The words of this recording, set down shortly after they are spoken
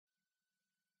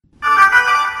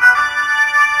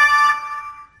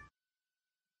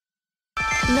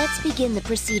Let's begin the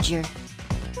procedure.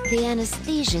 The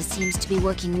anesthesia seems to be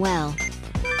working well.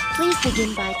 Please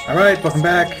begin by... Alright, welcome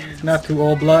back. Not to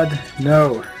old blood.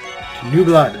 No. To new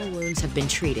blood. All wounds have been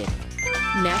treated.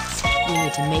 Next, we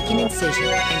need to make an incision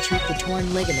and treat the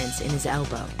torn ligaments in his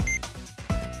elbow.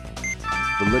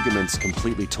 The ligament's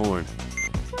completely torn,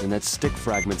 and that stick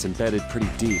fragment's embedded pretty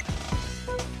deep.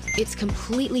 It's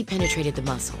completely penetrated the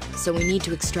muscle, so we need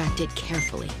to extract it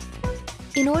carefully.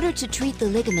 In order to treat the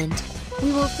ligament,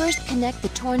 we will first connect the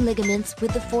torn ligaments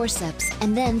with the forceps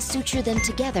and then suture them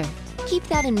together. Keep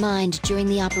that in mind during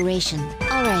the operation.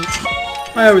 Alright.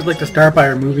 I always like to start by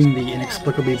removing the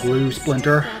inexplicably blue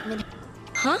splinter.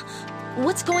 Huh?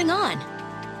 What's going on?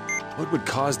 What would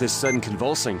cause this sudden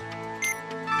convulsing?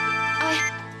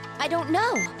 I don't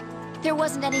know. There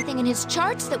wasn't anything in his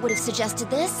charts that would have suggested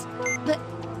this.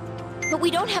 But we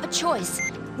don't have a choice.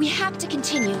 We have to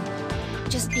continue.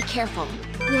 Just be careful.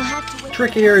 We'll have to wait.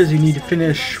 Trick here is you need to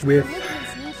finish with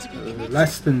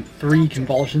less than 3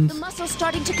 convulsions. The muscle's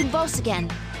starting to convulse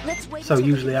again. Let's wait. So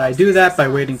usually I do that by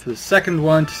waiting for the second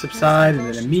one to subside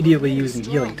and then immediately using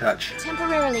Healing Touch.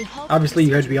 Temporarily. Obviously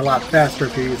you had to be a lot faster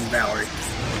if you're using Valerie.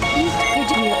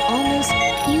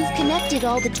 You've connected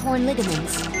all the torn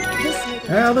ligaments.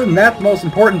 Other than that, the most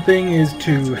important thing is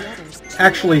to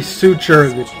actually suture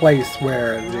the place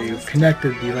where they've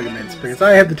connected the ligaments, because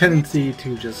I have the tendency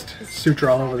to just suture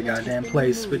all over the goddamn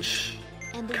place, which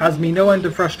caused me no end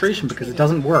of frustration because it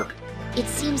doesn't work. It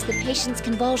seems the patient's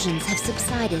convulsions have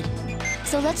subsided,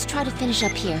 so let's try to finish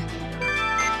up here.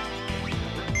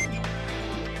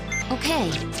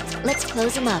 Okay, let's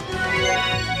close him up.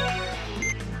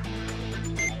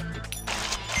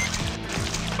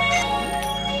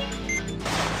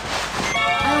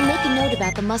 I'll make a note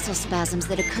about the muscle spasms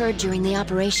that occurred during the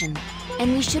operation,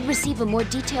 and we should receive a more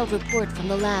detailed report from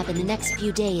the lab in the next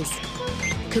few days.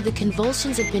 Could the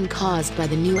convulsions have been caused by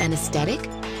the new anesthetic?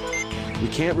 We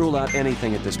can't rule out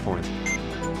anything at this point.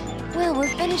 Well, we're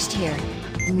finished here.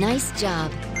 Nice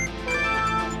job.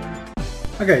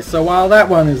 Okay, so while that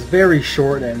one is very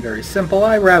short and very simple,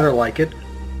 I rather like it.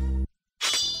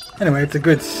 Anyway, it's a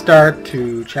good start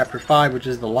to Chapter 5, which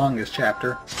is the longest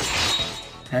chapter.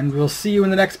 And we'll see you in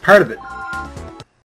the next part of it.